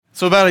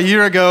So about a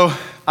year ago,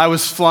 I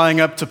was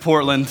flying up to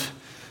Portland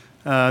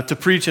to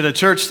preach at a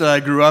church that I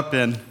grew up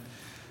in.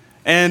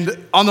 And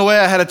on the way,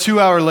 I had a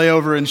 2-hour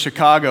layover in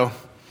Chicago.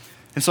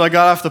 And so I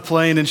got off the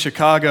plane in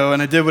Chicago,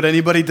 and I did what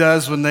anybody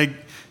does when they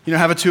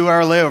have a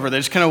 2-hour layover. They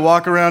just kind of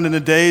walk around in a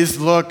dazed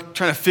look,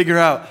 trying to figure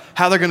out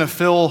how they're going to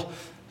fill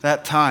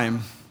that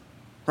time.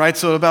 Right?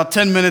 So about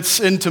 10 minutes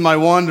into my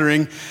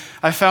wandering,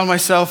 I found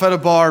myself at a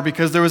bar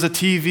because there was a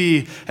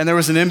TV and there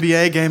was an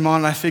NBA game on,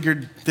 and I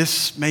figured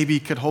this maybe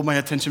could hold my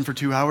attention for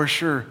 2 hours.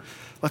 Sure,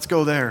 let's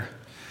go there.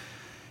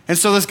 And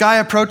so this guy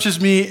approaches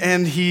me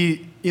and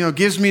he,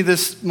 gives me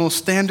this most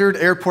standard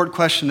airport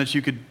question that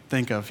you could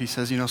think of. He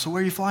says, so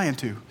where are you flying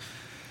to?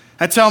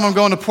 I tell him I'm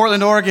going to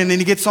Portland, Oregon, and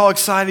he gets all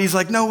excited. He's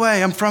like, no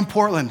way, I'm from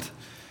Portland.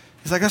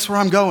 He's like, that's where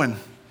I'm going.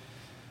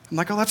 I'm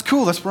like, oh, that's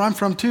cool. That's where I'm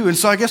from too. And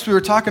so I guess we were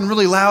talking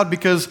really loud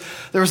because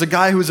there was a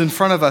guy who was in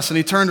front of us, and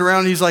he turned around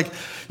and he's like,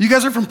 you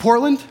guys are from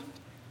Portland?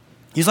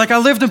 He's like, I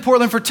lived in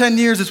Portland for 10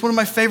 years. It's one of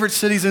my favorite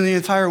cities in the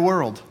entire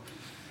world.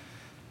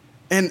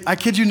 And I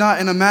kid you not,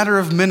 in a matter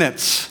of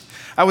minutes,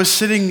 I was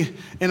sitting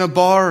in a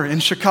bar in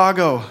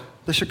Chicago,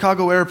 the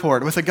Chicago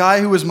airport, with a guy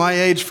who was my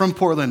age from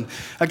Portland,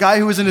 a guy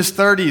who was in his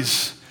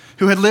 30s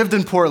who had lived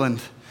in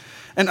Portland,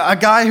 and a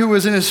guy who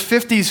was in his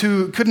 50s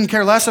who couldn't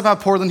care less about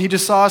Portland. He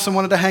just saw us and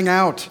wanted to hang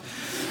out.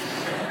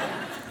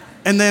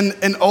 And then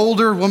an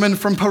older woman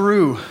from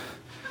Peru.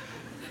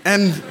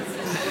 And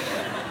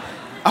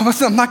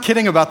I'm not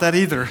kidding about that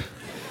either.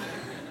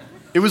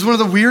 It was one of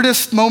the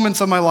weirdest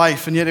moments of my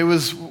life, and yet it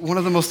was one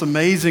of the most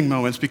amazing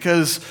moments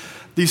because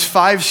these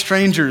 5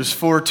 strangers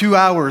for 2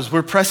 hours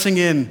were pressing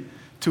in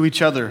to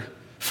each other,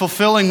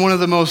 fulfilling one of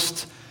the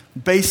most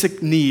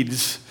basic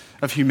needs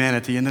of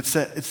humanity, and it's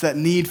that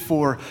need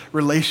for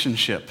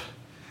relationship.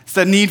 It's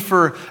that need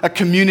for a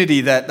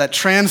community that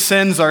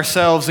transcends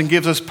ourselves and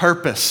gives us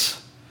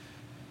purpose.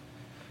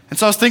 And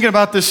so I was thinking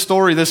about this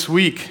story this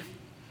week.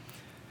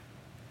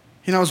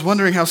 I was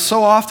wondering how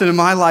so often in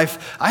my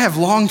life I have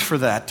longed for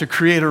that to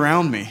create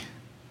around me.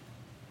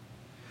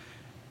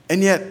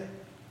 And yet,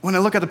 when I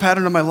look at the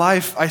pattern of my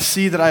life, I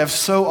see that I have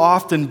so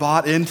often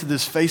bought into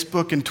this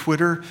Facebook and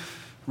Twitter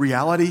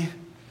reality,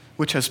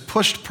 which has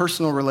pushed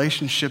personal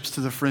relationships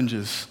to the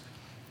fringes,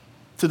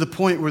 to the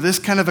point where this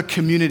kind of a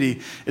community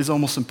is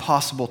almost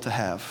impossible to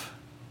have.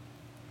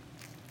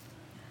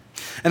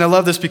 And I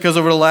love this because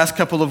over the last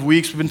couple of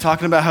weeks, we've been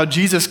talking about how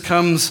Jesus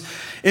comes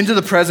into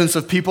the presence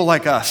of people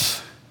like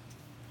us.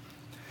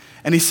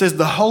 And he says,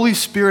 the Holy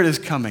Spirit is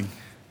coming.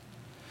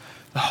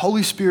 The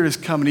Holy Spirit is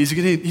coming. He's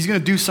going to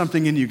do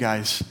something in you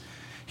guys.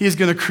 He is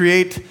going to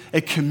create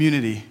a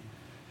community.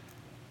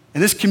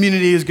 And this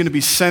community is going to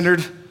be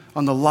centered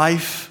on the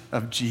life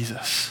of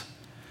Jesus.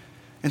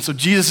 And so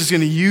Jesus is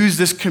going to use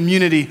this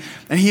community,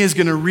 and he is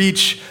going to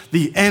reach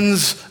the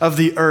ends of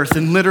the earth.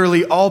 And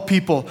literally all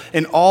people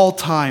in all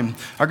time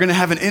are going to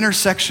have an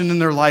intersection in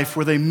their life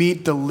where they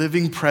meet the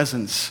living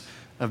presence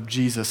of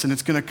Jesus. And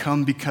it's going to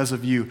come because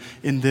of you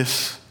in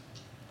this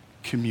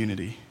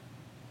community.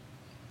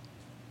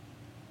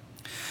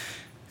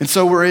 And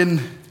so we're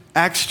in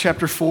Acts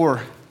chapter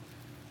 4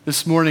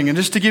 this morning. And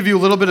just to give you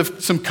a little bit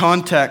of some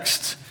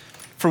context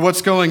for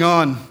what's going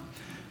on,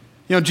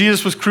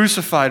 Jesus was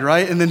crucified,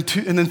 right? And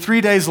then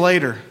 3 days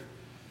later,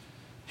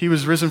 he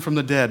was risen from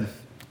the dead.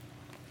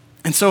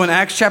 And so in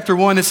Acts chapter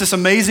 1, it's this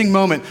amazing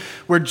moment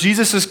where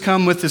Jesus has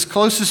come with his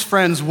closest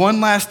friends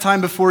one last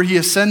time before he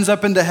ascends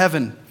up into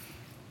heaven.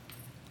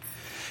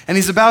 And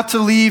he's about to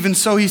leave, and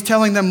so he's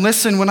telling them,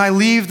 listen, when I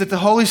leave, that the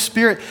Holy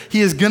Spirit, he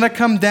is going to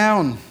come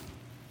down.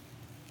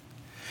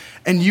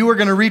 And you are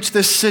going to reach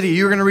this city.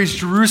 You're going to reach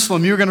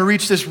Jerusalem. You're going to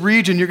reach this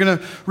region. You're going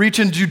to reach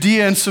in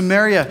Judea and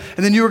Samaria.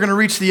 And then you are going to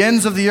reach the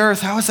ends of the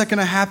earth. How is that going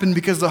to happen?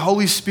 Because the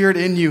Holy Spirit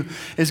in you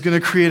is going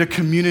to create a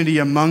community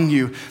among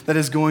you that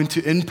is going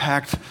to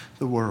impact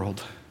the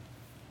world.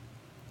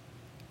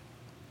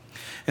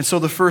 And so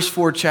the first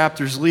 4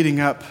 chapters leading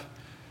up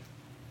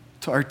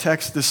to our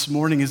text this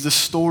morning is the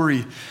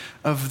story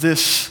of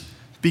this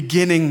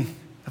beginning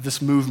of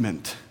this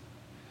movement.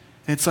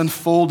 And it's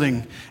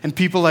unfolding. And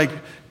people like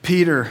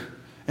Peter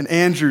and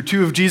Andrew,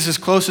 2 of Jesus'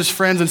 closest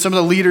friends and some of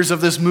the leaders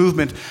of this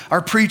movement,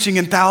 are preaching,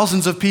 and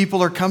thousands of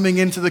people are coming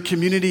into the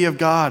community of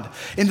God,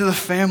 into the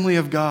family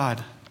of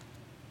God.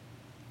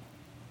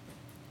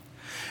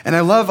 And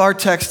I love our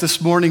text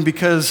this morning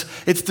because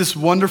it's this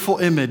wonderful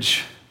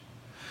image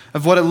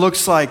of what it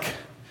looks like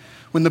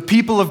when the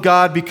people of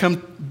God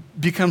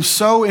become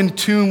so in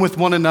tune with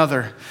one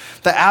another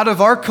that out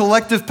of our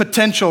collective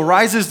potential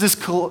rises this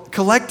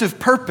collective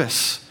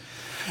purpose.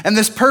 And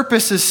this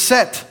purpose is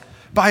set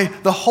by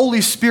the Holy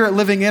Spirit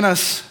living in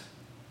us.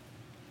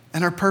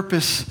 And our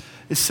purpose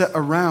is set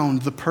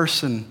around the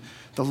person,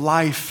 the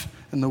life,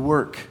 and the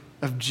work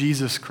of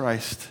Jesus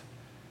Christ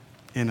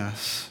in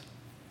us.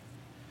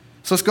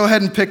 So let's go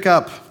ahead and pick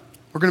up.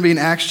 We're going to be in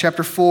Acts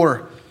chapter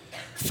 4,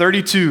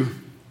 32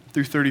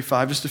 through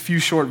 35, just a few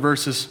short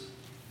verses.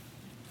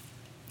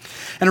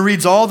 And it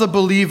reads, all the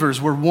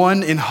believers were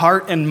one in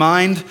heart and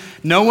mind.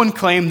 No one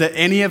claimed that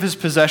any of his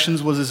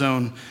possessions was his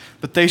own,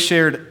 but they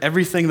shared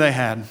everything they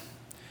had.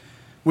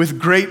 With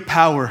great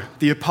power,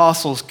 the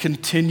apostles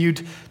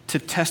continued to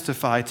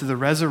testify to the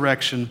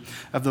resurrection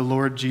of the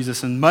Lord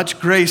Jesus, and much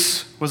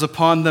grace was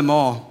upon them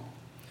all.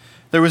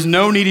 There was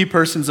no needy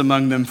persons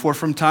among them, for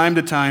from time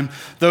to time,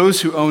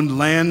 those who owned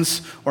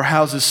lands or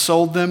houses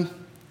sold them.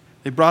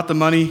 They brought the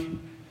money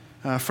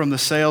from the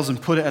sales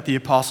and put it at the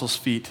apostles'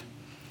 feet,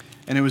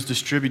 and it was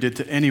distributed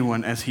to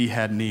anyone as he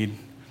had need.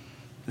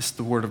 This is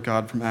the word of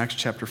God from Acts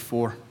chapter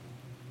 4.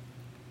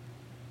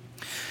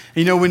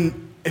 You know,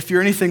 if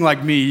you're anything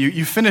like me,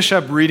 you finish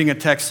up reading a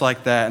text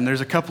like that, and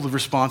there's a couple of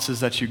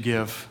responses that you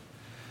give.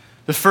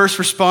 The first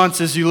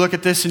response is you look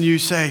at this and you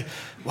say,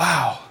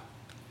 wow,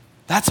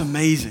 that's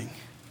amazing.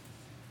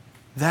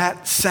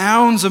 That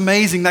sounds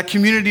amazing. That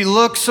community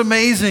looks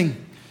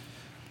amazing.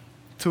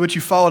 To which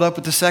you followed up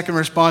with the second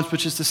response,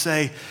 which is to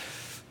say,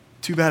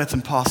 too bad it's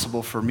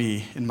impossible for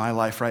me in my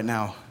life right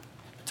now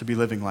to be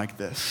living like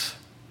this.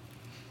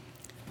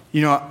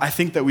 You know, I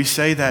think that we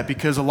say that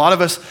because a lot of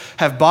us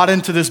have bought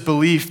into this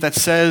belief that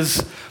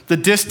says the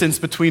distance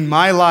between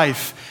my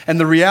life and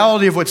the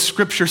reality of what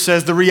Scripture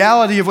says, the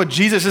reality of what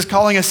Jesus is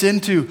calling us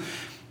into,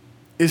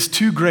 is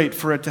too great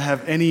for it to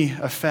have any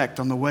effect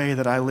on the way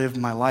that I live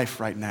my life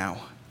right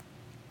now.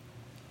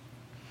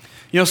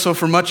 You know, so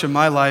for much of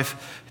my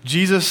life,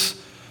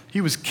 Jesus,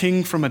 he was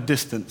king from a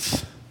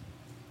distance.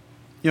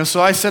 You know,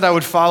 so I said I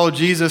would follow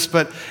Jesus,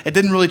 but it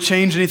didn't really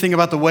change anything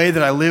about the way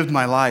that I lived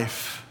my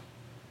life.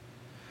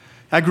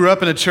 I grew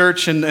up in a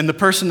church, and the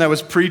person that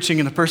was preaching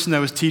and the person that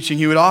was teaching,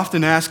 he would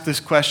often ask this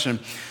question.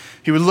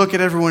 He would look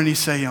at everyone and he'd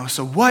say,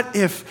 so what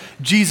if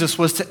Jesus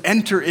was to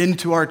enter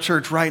into our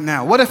church right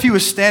now? What if he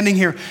was standing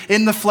here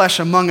in the flesh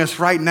among us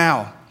right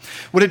now?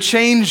 Would it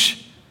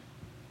change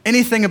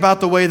anything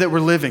about the way that we're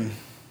living?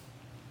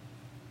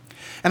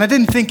 And I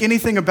didn't think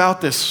anything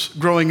about this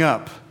growing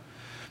up.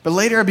 But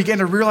later I began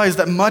to realize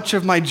that much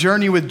of my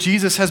journey with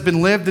Jesus has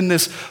been lived in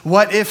this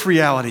what if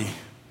reality.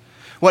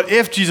 What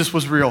if Jesus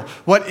was real?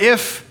 What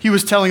if he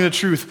was telling the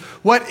truth?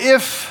 What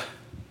if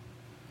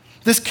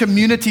this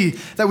community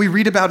that we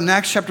read about in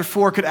Acts chapter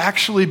 4 could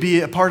actually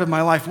be a part of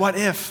my life? What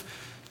if?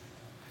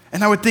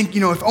 And I would think,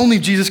 if only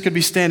Jesus could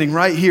be standing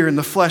right here in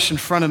the flesh in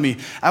front of me,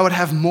 I would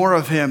have more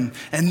of him,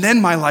 and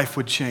then my life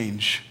would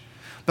change.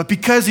 But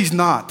because he's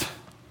not,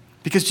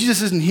 because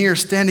Jesus isn't here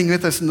standing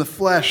with us in the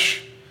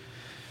flesh,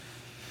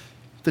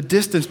 the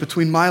distance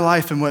between my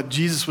life and what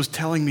Jesus was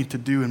telling me to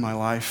do in my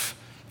life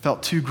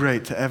felt too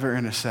great to ever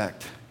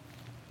intersect.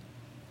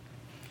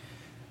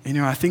 And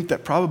I think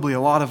that probably a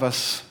lot of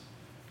us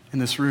in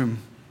this room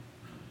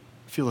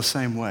feel the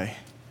same way.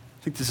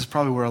 I think this is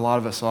probably where a lot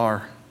of us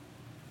are.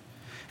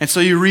 And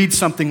so you read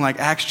something like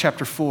Acts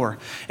chapter 4,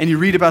 and you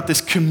read about this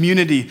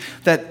community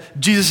that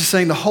Jesus is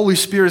saying the Holy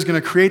Spirit is going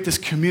to create this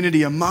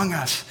community among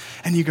us.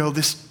 And you go,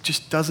 this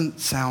just doesn't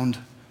sound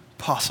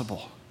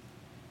possible.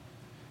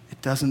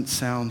 It doesn't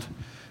sound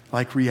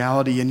like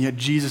reality, and yet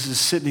Jesus is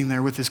sitting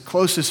there with his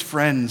closest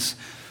friends,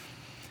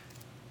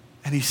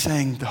 and he's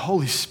saying, the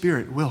Holy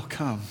Spirit will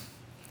come.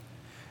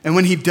 And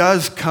when he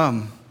does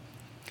come,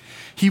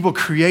 he will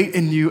create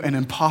in you an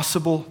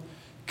impossible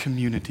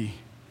community.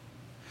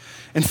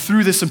 And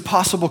through this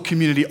impossible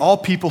community, all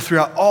people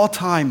throughout all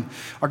time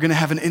are going to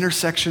have an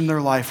intersection in their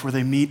life where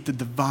they meet the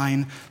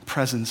divine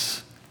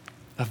presence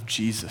of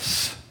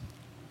Jesus.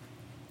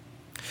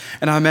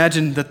 And I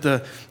imagine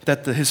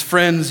that his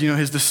friends,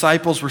 his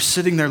disciples were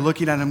sitting there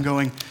looking at him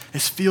going,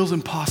 this feels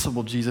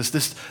impossible, Jesus.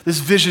 This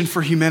vision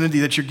for humanity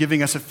that you're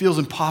giving us, it feels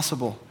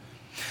impossible.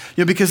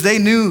 Because they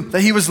knew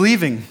that he was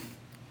leaving.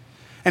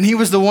 And he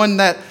was the one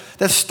that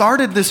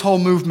started this whole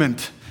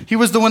movement. He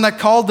was the one that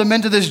called them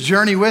into this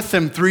journey with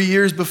him 3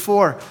 years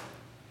before.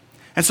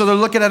 And so they're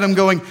looking at him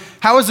going,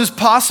 how is this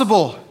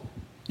possible?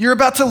 You're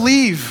about to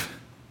leave.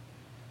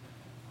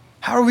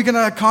 How are we going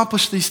to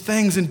accomplish these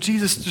things? And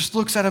Jesus just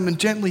looks at him and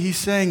gently he's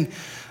saying,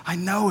 I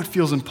know it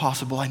feels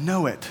impossible. I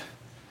know it.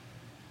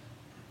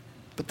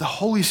 But the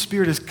Holy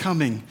Spirit is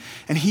coming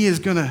and he is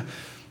going to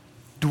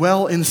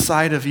dwell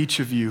inside of each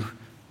of you.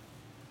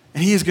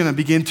 And he is going to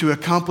begin to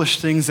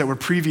accomplish things that were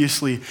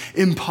previously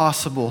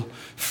impossible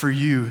for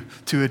you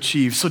to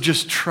achieve. So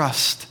just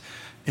trust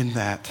in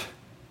that.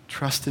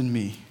 Trust in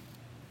me.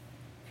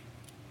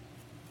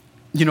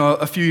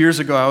 A few years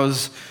ago, I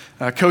was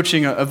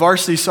coaching a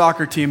varsity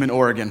soccer team in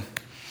Oregon.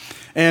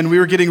 And we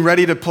were getting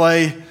ready to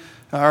play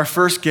our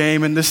first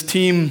game. And this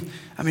team,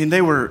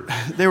 they were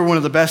one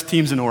of the best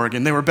teams in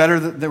Oregon. They were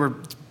they were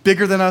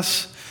bigger than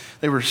us.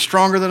 They were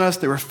stronger than us.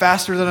 They were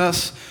faster than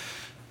us.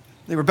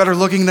 They were better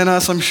looking than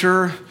us, I'm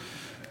sure.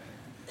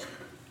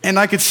 And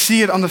I could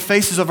see it on the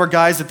faces of our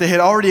guys that they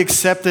had already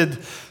accepted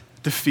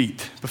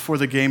defeat before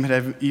the game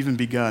had even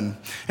begun.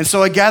 And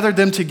so I gathered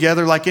them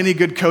together like any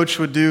good coach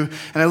would do.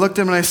 And I looked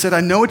at them and I said,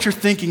 I know what you're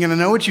thinking and I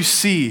know what you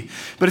see.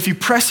 But if you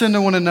press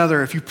into one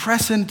another, if you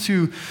press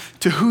into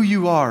who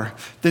you are,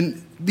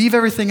 then leave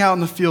everything out in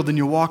the field and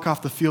you'll walk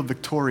off the field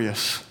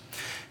victorious.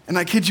 And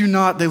I kid you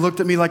not, they looked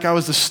at me like I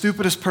was the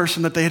stupidest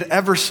person that they had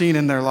ever seen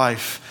in their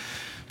life.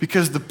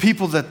 Because the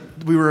people that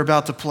we were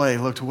about to play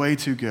looked way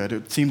too good.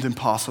 It seemed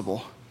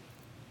impossible.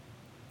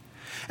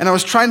 And I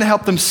was trying to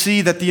help them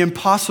see that the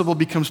impossible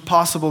becomes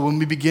possible when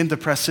we begin to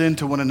press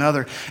into one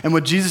another. And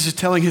what Jesus is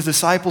telling his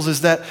disciples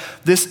is that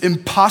this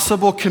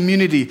impossible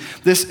community,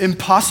 this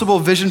impossible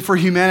vision for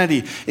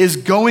humanity is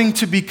going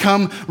to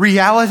become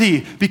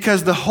reality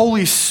because the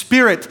Holy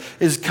Spirit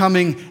is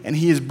coming and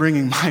he is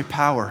bringing my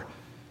power.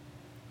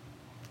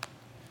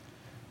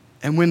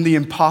 And when the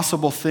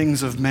impossible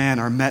things of man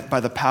are met by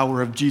the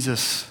power of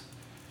Jesus,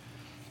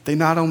 they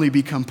not only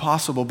become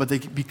possible, but they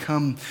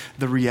become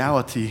the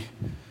reality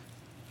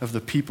of the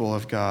people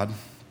of God.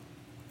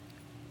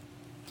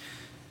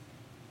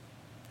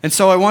 And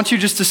so I want you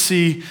just to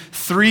see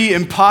 3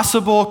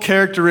 impossible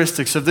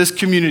characteristics of this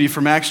community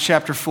from Acts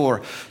chapter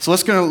 4. So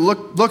let's go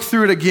look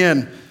through it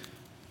again.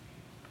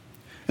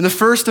 And the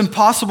first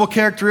impossible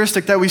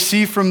characteristic that we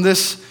see from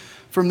this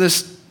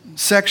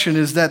section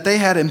is that they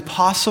had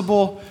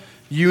impossible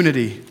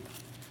unity.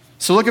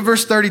 So look at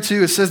verse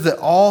 32. It says that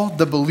all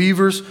the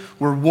believers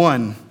were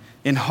one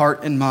in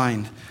heart and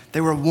mind. They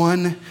were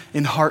one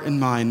in heart and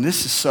mind.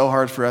 This is so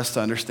hard for us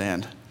to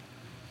understand.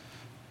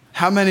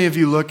 How many of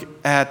you look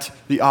at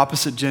the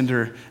opposite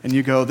gender and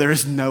you go, there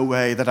is no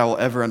way that I will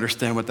ever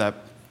understand what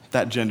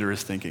that gender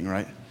is thinking,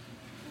 right?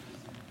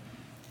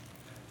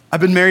 I've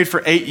been married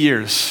for 8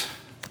 years.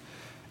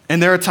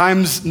 And there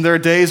are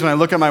days when I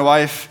look at my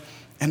wife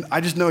and I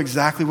just know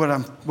exactly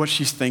what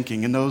she's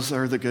thinking, and those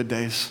are the good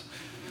days.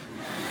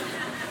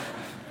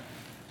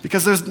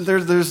 Because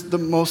there's the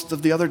most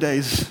of the other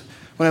days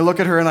when I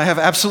look at her and I have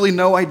absolutely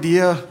no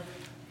idea.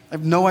 I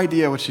have no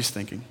idea what she's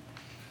thinking.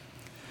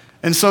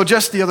 And so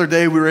just the other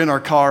day we were in our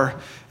car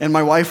and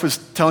my wife was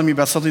telling me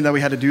about something that we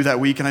had to do that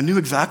week, and I knew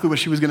exactly what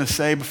she was going to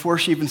say before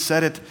she even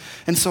said it.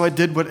 And so I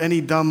did what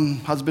any dumb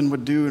husband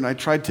would do, and I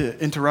tried to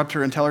interrupt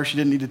her and tell her she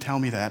didn't need to tell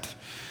me that.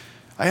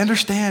 I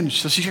understand.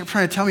 So she kept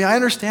trying to tell me, I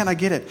understand, I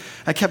get it.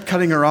 I kept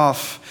cutting her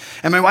off.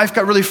 And my wife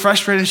got really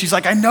frustrated and she's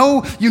like, I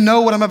know you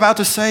know what I'm about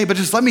to say, but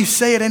just let me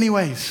say it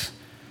anyways.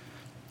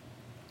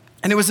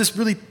 And it was this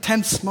really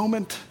tense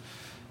moment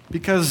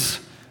because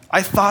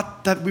I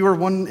thought that we were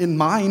one in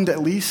mind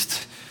at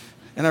least.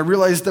 And I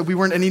realized that we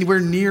weren't anywhere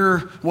near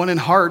one in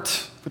heart,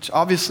 which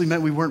obviously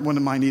meant we weren't one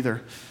in mind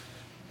either.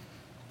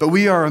 But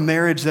we are a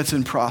marriage that's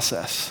in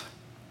process.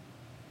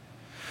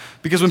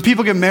 Because when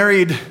people get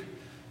married,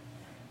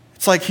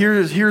 it's like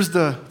here's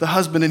the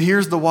husband and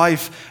here's the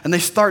wife, and they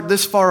start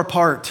this far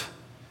apart.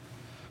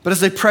 But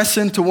as they press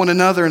into one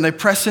another and they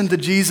press into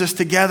Jesus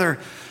together,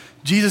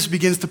 Jesus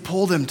begins to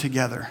pull them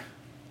together.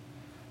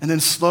 And then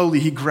slowly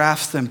he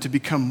grafts them to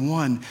become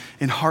one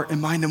in heart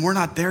and mind. And we're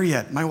not there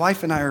yet. My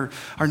wife and I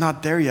are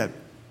not there yet.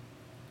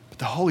 But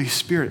the Holy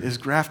Spirit is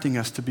grafting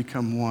us to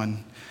become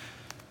one.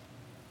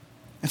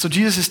 And so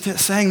Jesus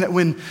is saying that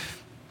when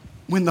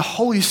the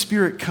Holy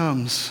Spirit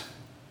comes,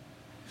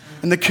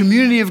 and the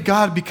community of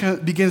God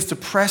begins to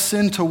press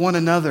into one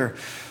another,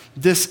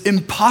 this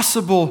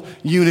impossible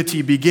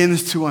unity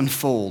begins to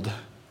unfold.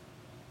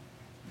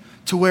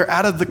 To where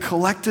out of the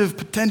collective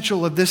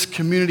potential of this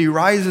community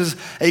rises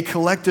a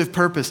collective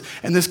purpose.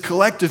 And this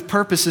collective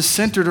purpose is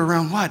centered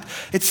around what?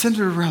 It's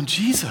centered around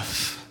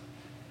Jesus.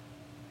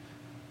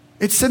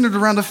 It's centered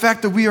around the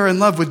fact that we are in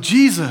love with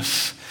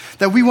Jesus,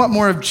 that we want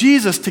more of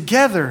Jesus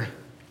together.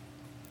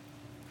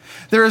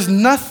 There is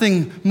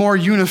nothing more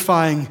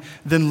unifying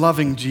than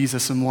loving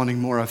Jesus and wanting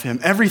more of him.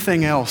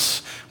 Everything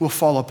else will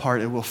fall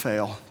apart, it will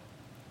fail.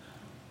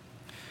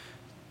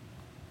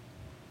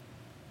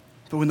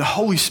 But when the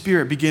Holy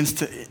Spirit begins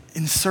to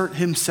insert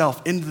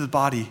himself into the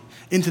body,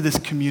 into this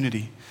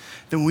community,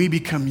 then we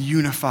become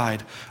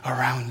unified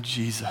around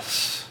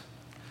Jesus.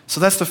 So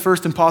that's the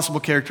first impossible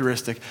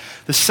characteristic.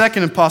 The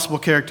second impossible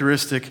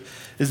characteristic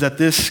is that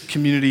this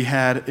community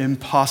had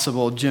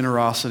impossible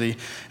generosity.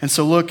 And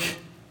so look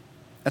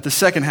at the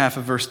second half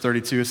of verse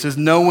 32, it says,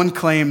 no one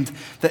claimed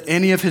that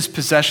any of his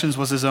possessions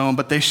was his own,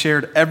 but they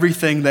shared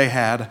everything they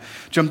had.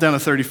 Jump down to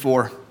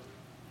 34.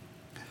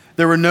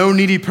 There were no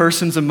needy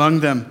persons among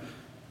them,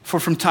 for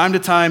from time to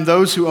time,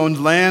 those who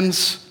owned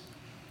lands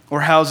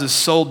or houses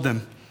sold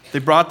them. They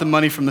brought the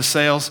money from the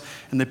sales,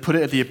 and they put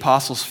it at the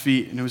apostles'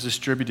 feet, and it was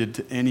distributed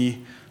to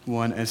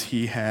anyone as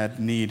he had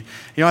need.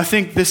 You know, I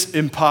think this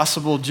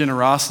impossible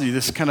generosity,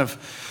 this kind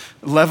of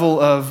level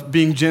of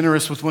being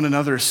generous with one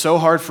another is so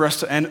hard for us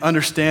to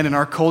understand in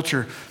our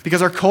culture,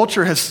 because our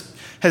culture has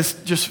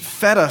just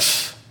fed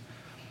us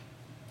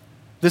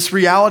this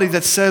reality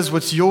that says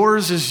what's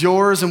yours is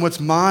yours and what's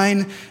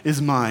mine is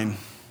mine.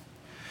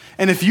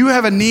 And if you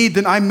have a need,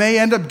 then I may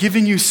end up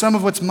giving you some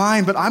of what's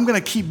mine, but I'm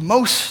going to keep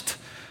most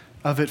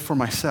of it for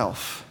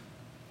myself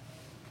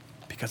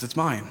because it's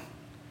mine.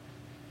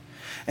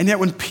 And yet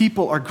when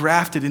people are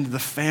grafted into the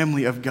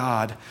family of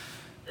God,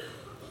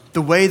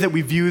 the way that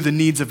we view the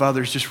needs of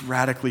others just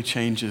radically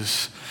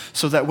changes,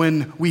 so that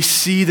when we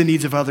see the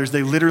needs of others,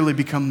 they literally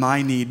become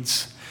my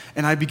needs,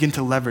 and I begin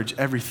to leverage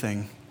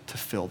everything to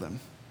fill them.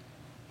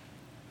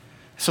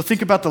 So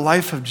think about the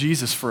life of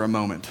Jesus for a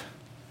moment.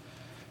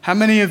 How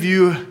many of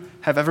you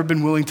have ever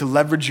been willing to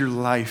leverage your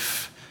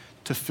life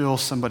to fill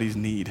somebody's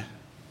need?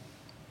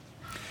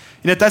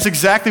 And yet that's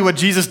exactly what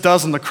Jesus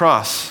does on the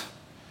cross.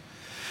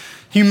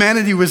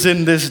 Humanity was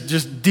in this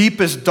just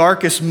deepest,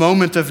 darkest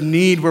moment of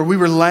need where we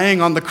were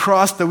laying on the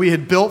cross that we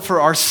had built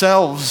for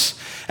ourselves.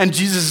 And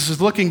Jesus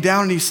is looking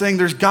down and he's saying,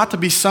 there's got to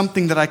be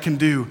something that I can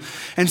do.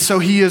 And so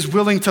he is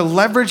willing to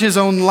leverage his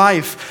own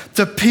life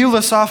to peel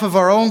us off of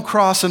our own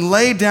cross and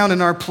lay down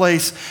in our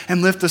place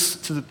and lift us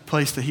to the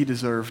place that he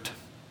deserved.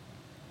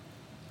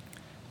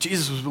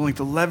 Jesus was willing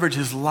to leverage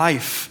his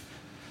life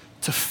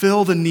to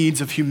fill the needs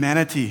of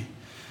humanity.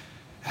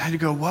 And I had to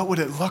go, what would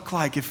it look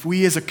like if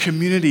we as a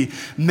community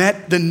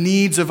met the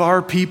needs of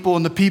our people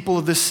and the people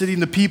of this city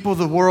and the people of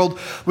the world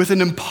with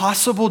an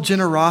impossible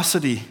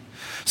generosity,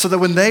 so that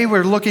when they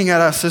were looking at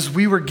us as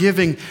we were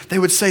giving, they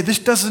would say, this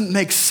doesn't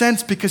make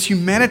sense because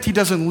humanity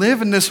doesn't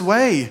live in this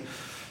way.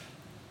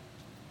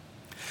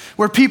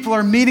 Where people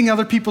are meeting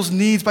other people's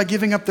needs by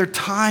giving up their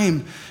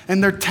time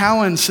and their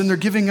talents, and they're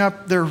giving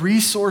up their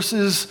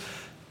resources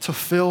to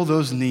fill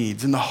those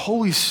needs. And the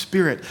Holy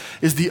Spirit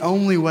is the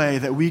only way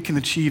that we can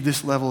achieve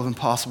this level of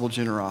impossible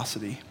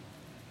generosity.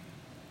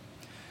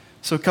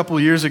 So a couple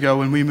of years ago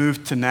when we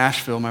moved to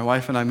Nashville, my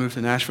wife and I moved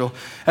to Nashville,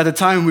 at the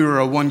time we were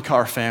a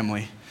one-car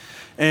family.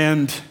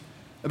 And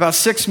about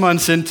 6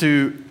 months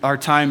into our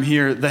time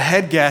here, the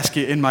head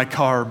gasket in my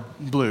car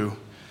blew.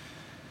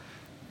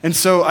 And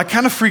so I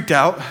kind of freaked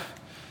out.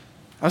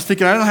 I was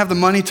thinking, I don't have the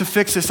money to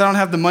fix this. I don't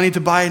have the money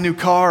to buy a new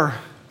car.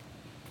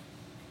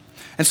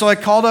 And so I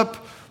called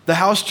up the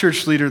house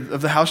church leader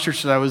of the house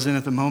church that I was in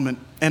at the moment.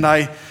 And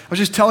I was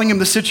just telling him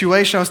the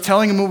situation. I was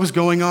telling him what was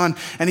going on.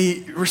 And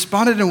he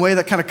responded in a way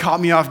that kind of caught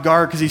me off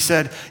guard because he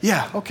said,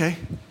 yeah, okay,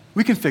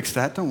 we can fix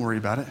that. Don't worry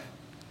about it.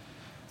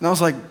 And I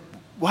was like,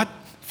 what?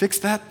 Fix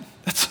that?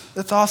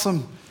 That's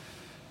awesome.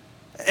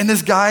 And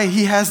this guy,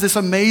 he has this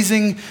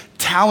amazing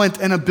talent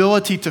and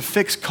ability to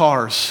fix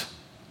cars.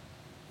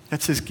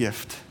 That's his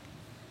gift.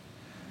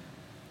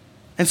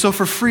 And so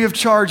for free of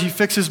charge, he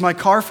fixes my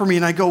car for me.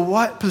 And I go,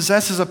 what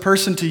possesses a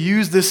person to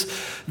use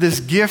this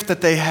gift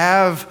that they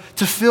have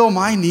to fill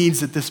my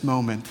needs at this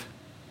moment?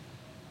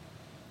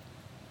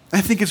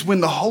 I think it's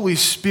when the Holy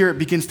Spirit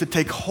begins to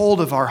take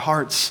hold of our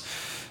hearts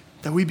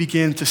that we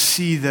begin to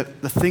see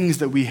that the things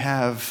that we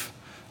have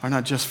are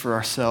not just for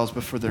ourselves,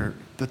 but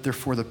that they're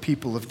for the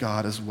people of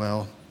God as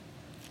well.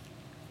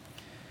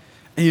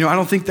 And I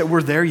don't think that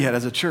we're there yet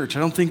as a church. I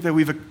don't think that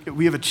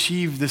we have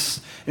achieved this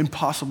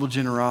impossible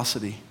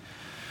generosity.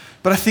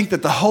 But I think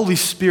that the Holy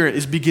Spirit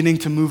is beginning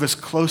to move us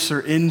closer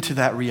into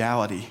that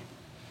reality.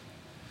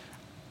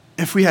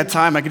 If we had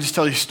time, I could just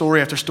tell you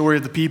story after story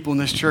of the people in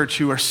this church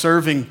who are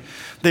serving.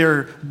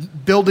 They're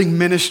building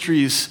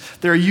ministries.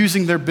 They're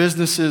using their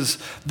businesses.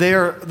 They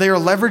are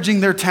leveraging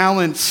their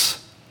talents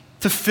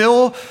to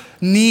fill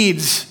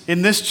needs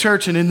in this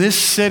church and in this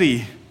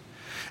city.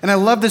 And I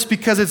love this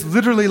because it's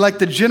literally like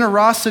the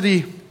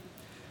generosity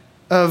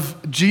of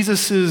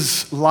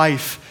Jesus'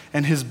 life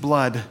and his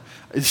blood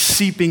is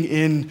seeping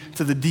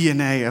into the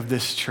DNA of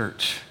this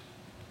church.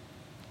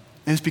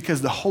 And it's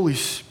because the Holy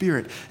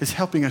Spirit is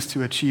helping us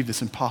to achieve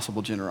this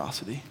impossible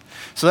generosity.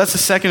 So that's the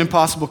second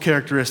impossible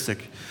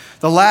characteristic.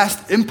 The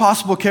last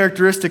impossible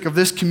characteristic of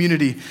this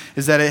community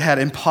is that it had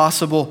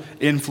impossible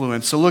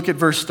influence. So look at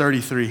verse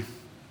 33.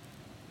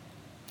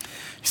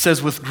 He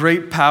says, with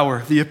great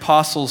power, the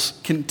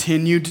apostles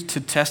continued to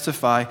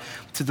testify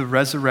to the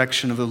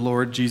resurrection of the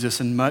Lord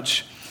Jesus, and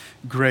much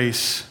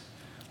grace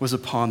was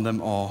upon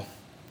them all.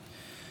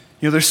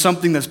 There's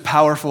something that's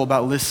powerful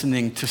about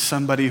listening to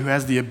somebody who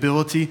has the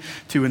ability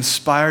to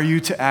inspire you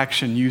to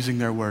action using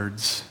their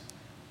words.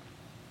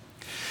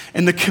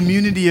 In the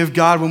community of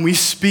God, when we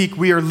speak,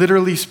 we are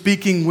literally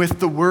speaking with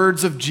the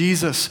words of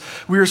Jesus.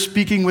 We are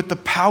speaking with the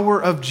power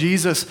of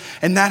Jesus,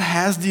 and that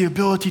has the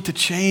ability to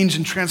change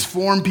and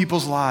transform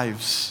people's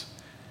lives.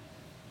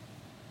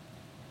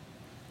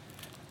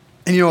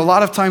 And a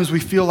lot of times we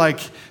feel like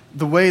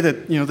the way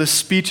that this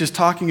speech is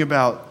talking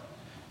about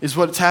is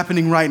what's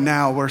happening right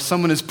now, where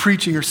someone is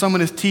preaching or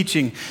someone is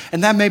teaching,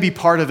 and that may be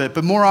part of it,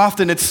 but more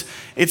often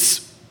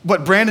it's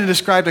what Brandon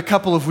described a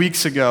couple of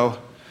weeks ago.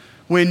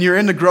 When you're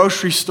in the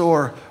grocery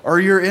store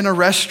or you're in a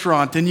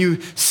restaurant and you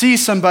see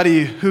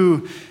somebody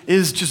who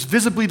is just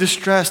visibly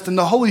distressed and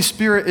the Holy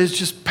Spirit is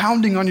just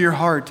pounding on your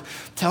heart,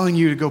 telling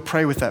you to go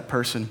pray with that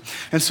person.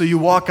 And so you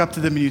walk up to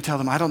them and you tell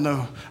them, I don't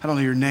know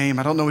your name,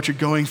 I don't know what you're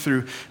going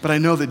through, but I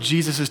know that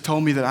Jesus has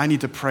told me that I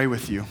need to pray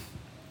with you.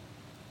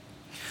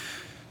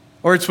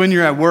 Or it's when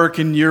you're at work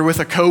and you're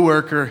with a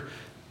coworker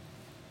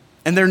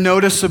and they're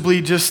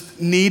noticeably just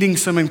needing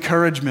some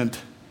encouragement.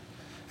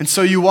 And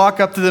so you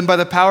walk up to them by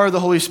the power of the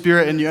Holy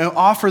Spirit and you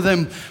offer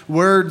them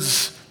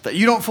words that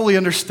you don't fully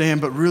understand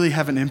but really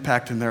have an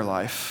impact in their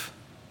life.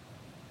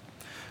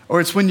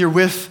 Or it's when you're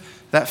with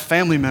that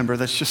family member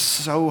that's just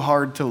so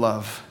hard to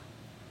love.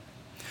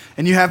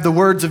 And you have the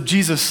words of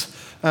Jesus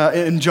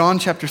in John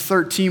chapter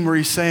 13 where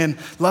he's saying,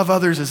 love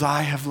others as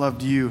I have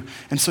loved you.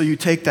 And so you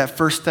take that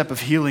first step of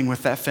healing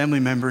with that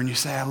family member and you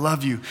say, I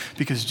love you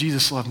because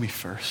Jesus loved me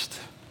first.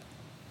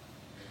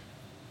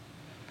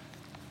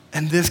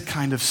 And this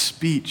kind of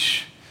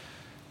speech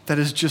that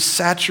is just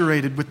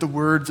saturated with the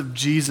words of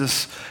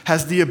Jesus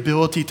has the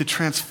ability to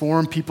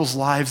transform people's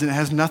lives, and it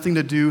has nothing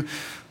to do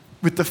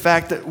with the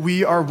fact that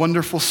we are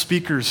wonderful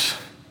speakers,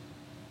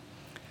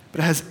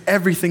 but it has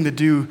everything to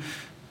do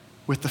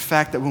with the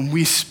fact that when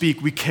we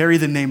speak, we carry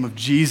the name of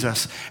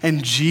Jesus,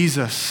 and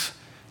Jesus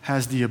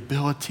has the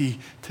ability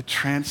to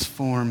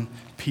transform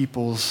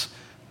people's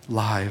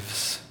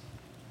lives.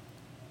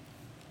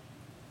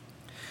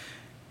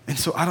 And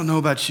so I don't know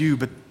about you,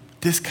 but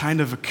this kind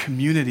of a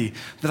community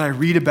that I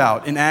read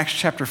about in Acts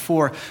chapter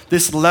 4,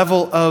 this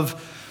level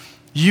of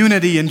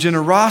unity and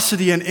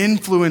generosity and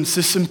influence,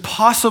 this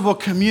impossible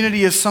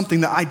community is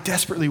something that I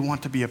desperately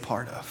want to be a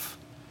part of.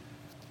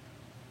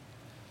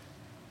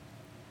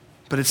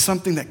 But it's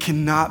something that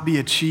cannot be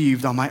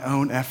achieved on my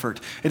own effort.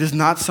 It is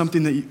not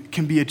something that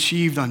can be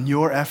achieved on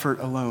your effort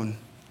alone.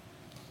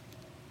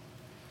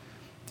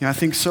 You know, I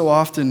think so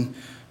often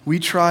we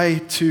try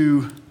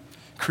to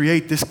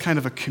create this kind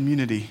of a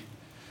community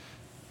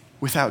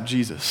without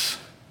Jesus.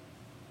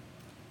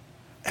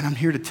 And I'm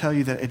here to tell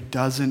you that it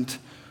doesn't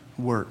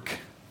work.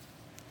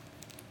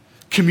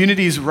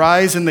 Communities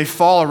rise and they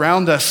fall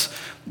around us.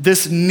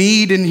 This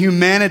need in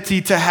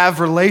humanity to have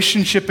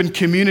relationship and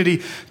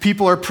community,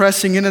 people are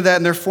pressing into that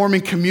and they're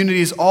forming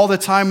communities all the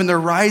time and they're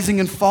rising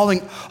and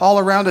falling all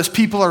around us.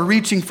 People are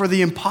reaching for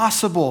the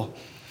impossible.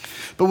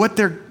 But what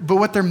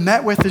they're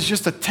met with is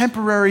just a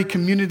temporary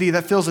community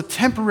that fills a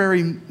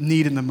temporary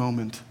need in the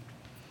moment.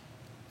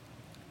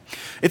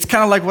 It's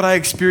kind of like what I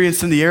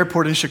experienced in the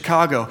airport in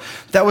Chicago.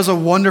 That was a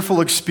wonderful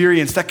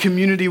experience. That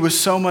community was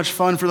so much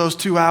fun for those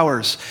 2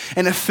 hours,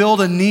 and it filled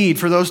a need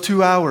for those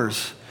 2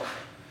 hours.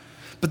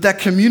 But that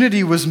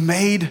community was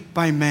made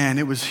by man.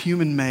 It was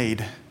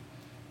human-made.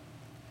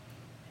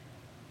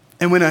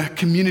 And when a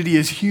community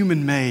is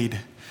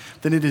human-made,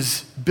 then it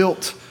is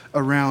built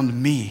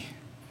around me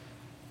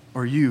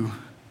or you,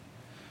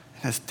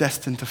 and it's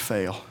destined to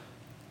fail.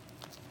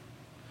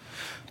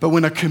 But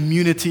when a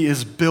community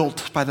is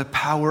built by the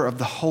power of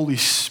the Holy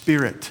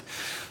Spirit,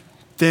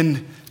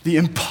 then the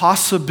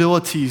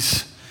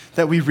impossibilities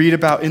that we read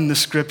about in the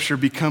scripture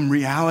become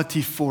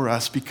reality for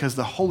us because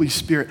the Holy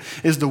Spirit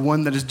is the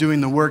one that is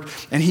doing the work,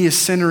 and he is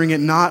centering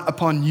it not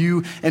upon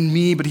you and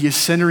me, but he is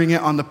centering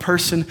it on the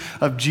person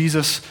of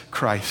Jesus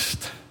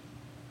Christ.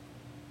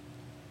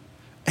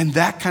 And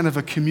that kind of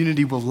a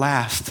community will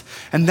last.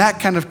 And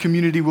that kind of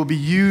community will be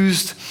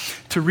used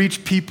to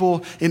reach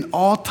people in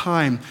all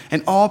time.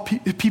 And all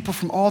people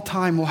from all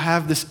time will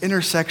have this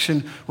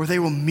intersection where they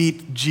will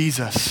meet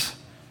Jesus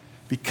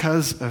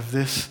because of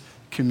this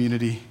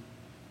community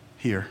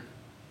here.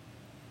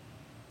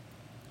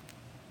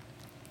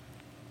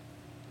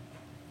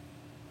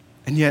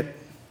 And yet,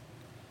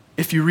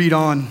 if you read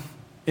on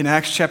in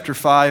Acts chapter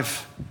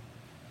 5,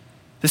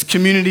 this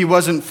community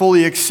wasn't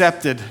fully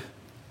accepted.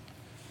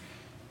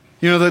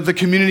 You know, the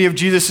community of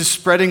Jesus is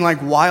spreading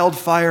like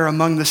wildfire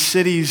among the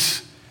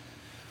cities.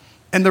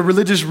 And the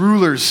religious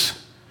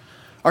rulers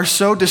are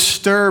so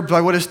disturbed by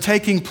what is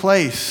taking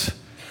place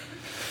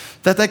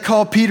that they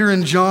call Peter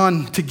and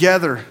John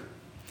together.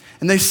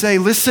 And they say,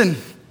 listen,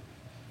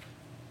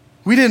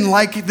 we didn't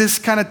like this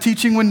kind of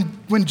teaching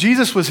when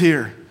Jesus was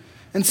here.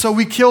 And so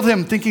we killed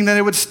him thinking that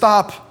it would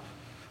stop.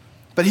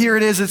 But here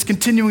it is, it's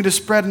continuing to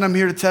spread. And I'm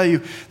here to tell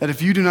you that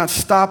if you do not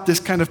stop this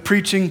kind of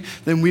preaching,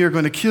 then we are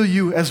going to kill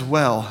you as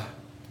well.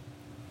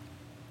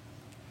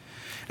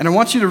 And I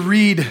want you to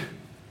read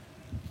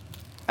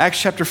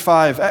Acts chapter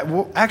 5,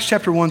 Acts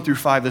chapter 1 through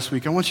 5 this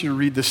week. I want you to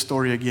read this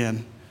story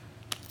again.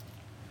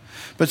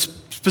 But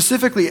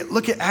specifically,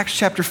 look at Acts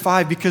chapter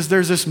 5 because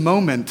there's this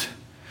moment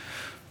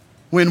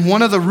when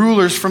one of the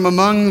rulers from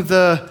among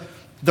the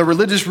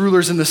religious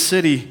rulers in the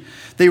city,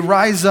 they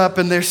rise up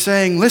and they're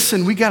saying,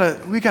 listen, we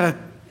gotta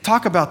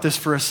talk about this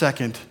for a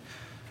second.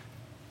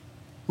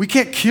 We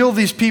can't kill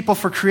these people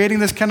for creating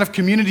this kind of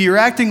community. You're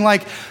acting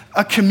like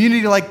a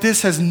community like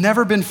this has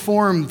never been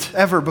formed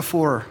ever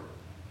before.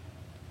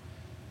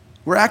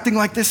 We're acting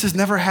like this has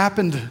never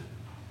happened.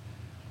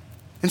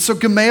 And so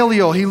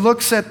Gamaliel, he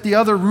looks at the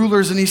other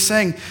rulers and he's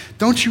saying,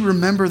 don't you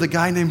remember the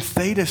guy named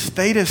Theudas?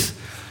 Theudas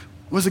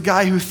was a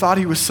guy who thought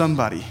he was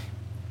somebody.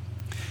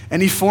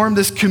 And he formed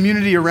this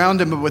community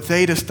around him, but when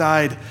Theudas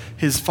died,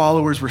 his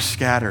followers were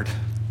scattered.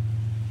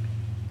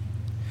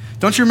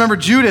 Don't you remember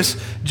Judas?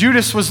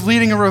 Judas was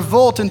leading a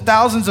revolt and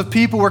thousands of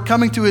people were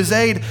coming to his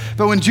aid.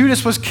 But when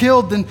Judas was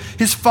killed, then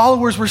his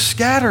followers were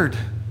scattered.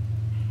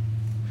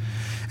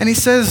 And he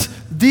says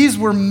these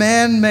were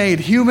man-made,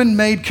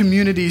 human-made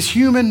communities,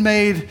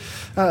 human-made,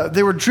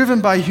 they were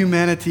driven by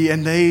humanity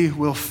and they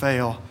will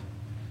fail.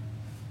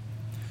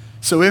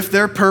 So if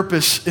their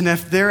purpose and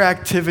if their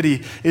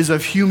activity is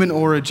of human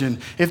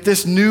origin, if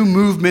this new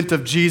movement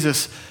of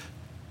Jesus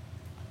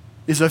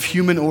is of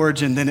human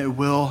origin, then it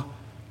will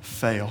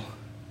fail.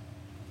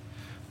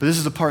 But this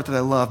is the part that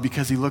I love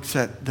because he looks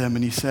at them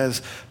and he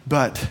says,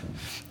 but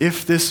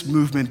if this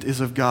movement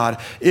is of God,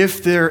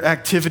 if their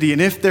activity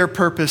and if their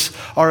purpose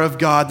are of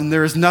God, then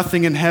there is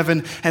nothing in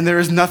heaven and there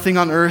is nothing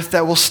on earth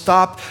that will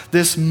stop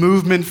this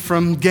movement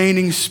from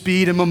gaining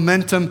speed and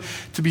momentum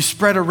to be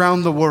spread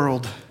around the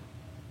world.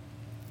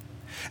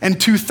 And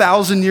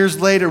 2,000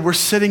 years later, we're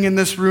sitting in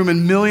this room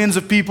and millions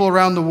of people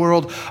around the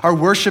world are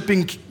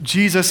worshiping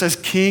Jesus as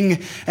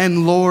King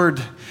and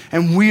Lord.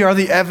 And we are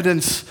the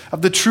evidence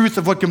of the truth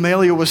of what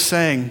Gamaliel was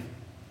saying.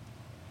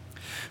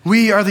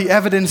 We are the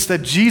evidence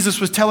that Jesus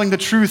was telling the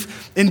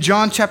truth in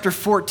John chapter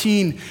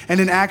 14 and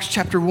in Acts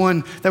chapter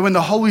 1, that when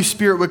the Holy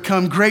Spirit would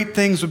come, great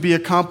things would be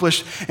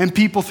accomplished, and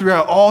people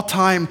throughout all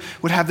time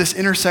would have this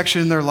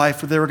intersection in their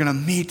life where they were going to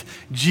meet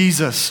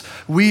Jesus.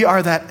 We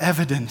are that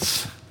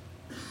evidence.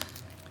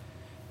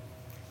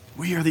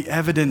 We are the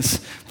evidence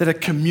that a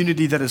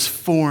community that is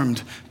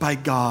formed by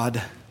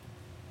God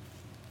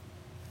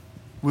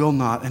will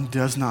not and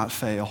does not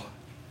fail.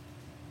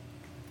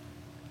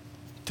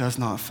 Does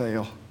not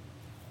fail.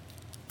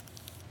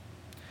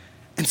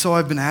 And so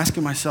I've been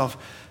asking myself,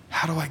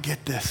 how do I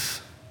get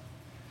this?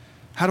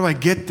 How do I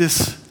get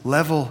this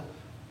level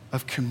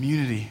of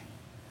community?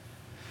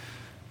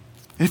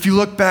 And if you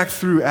look back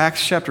through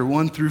Acts chapter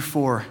 1 through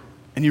 4,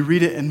 and you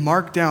read it and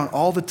mark down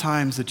all the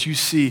times that you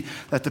see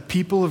that the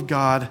people of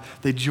God,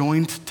 they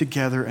joined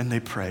together and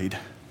they prayed.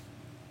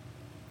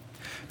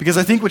 Because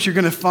I think what you're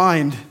going to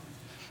find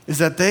is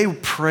that they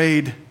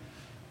prayed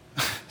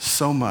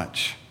so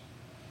much.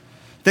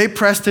 They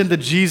pressed into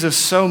Jesus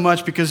so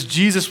much because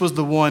Jesus was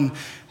the one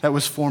that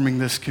was forming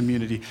this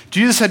community.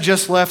 Jesus had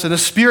just left and the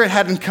Spirit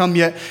hadn't come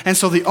yet, and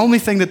so the only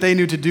thing that they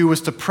knew to do was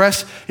to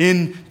press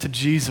into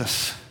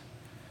Jesus.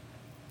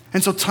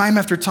 And so time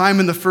after time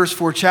in the first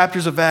 4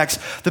 chapters of Acts,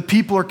 the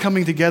people are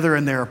coming together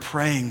and they are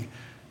praying.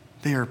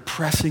 They are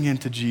pressing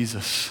into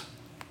Jesus.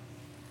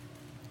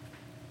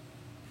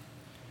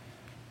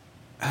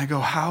 And I go,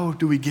 how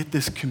do we get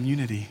this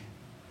community?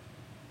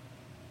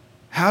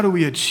 How do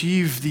we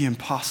achieve the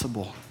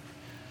impossible?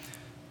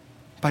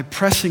 By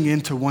pressing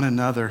into one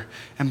another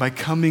and by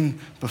coming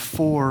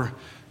before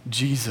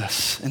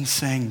Jesus and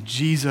saying,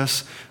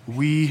 Jesus,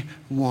 we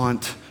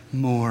want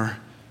more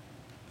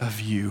of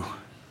you.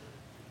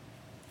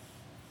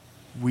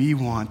 We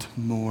want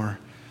more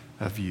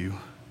of you.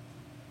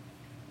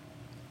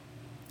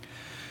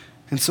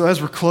 And so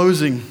as we're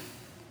closing,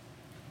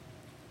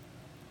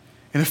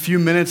 in a few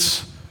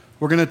minutes,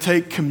 we're going to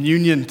take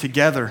communion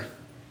together.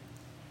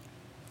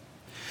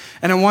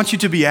 And I want you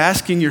to be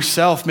asking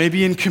yourself,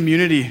 maybe in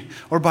community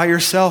or by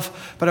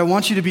yourself, but I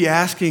want you to be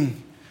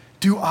asking,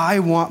 do I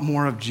want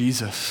more of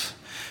Jesus?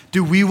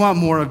 Do we want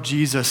more of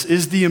Jesus?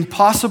 Is the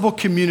impossible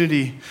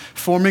community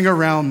forming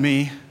around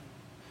me,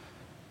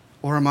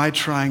 or am I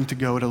trying to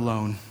go it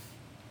alone?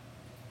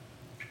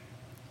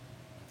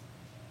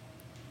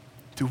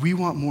 Do we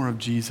want more of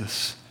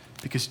Jesus?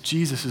 Because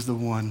Jesus is the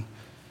one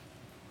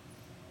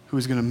who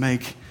is going to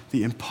make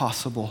the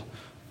impossible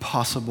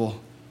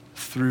possible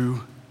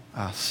through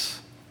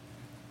us.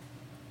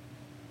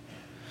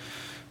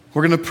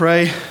 We're going to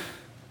pray.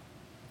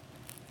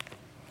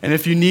 And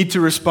if you need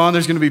to respond,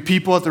 there's going to be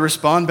people at the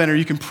respond banner.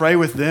 You can pray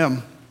with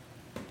them.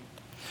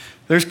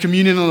 There's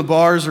communion on the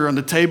bars or on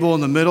the table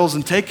in the middles,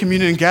 and take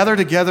communion and gather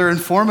together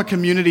and form a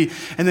community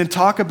and then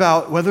talk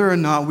about whether or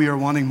not we are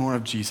wanting more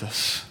of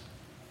Jesus.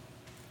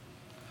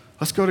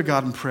 Let's go to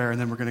God in prayer, and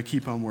then we're going to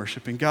keep on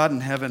worshiping. God in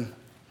heaven,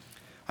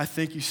 I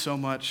thank you so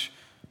much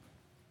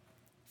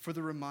for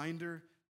the reminder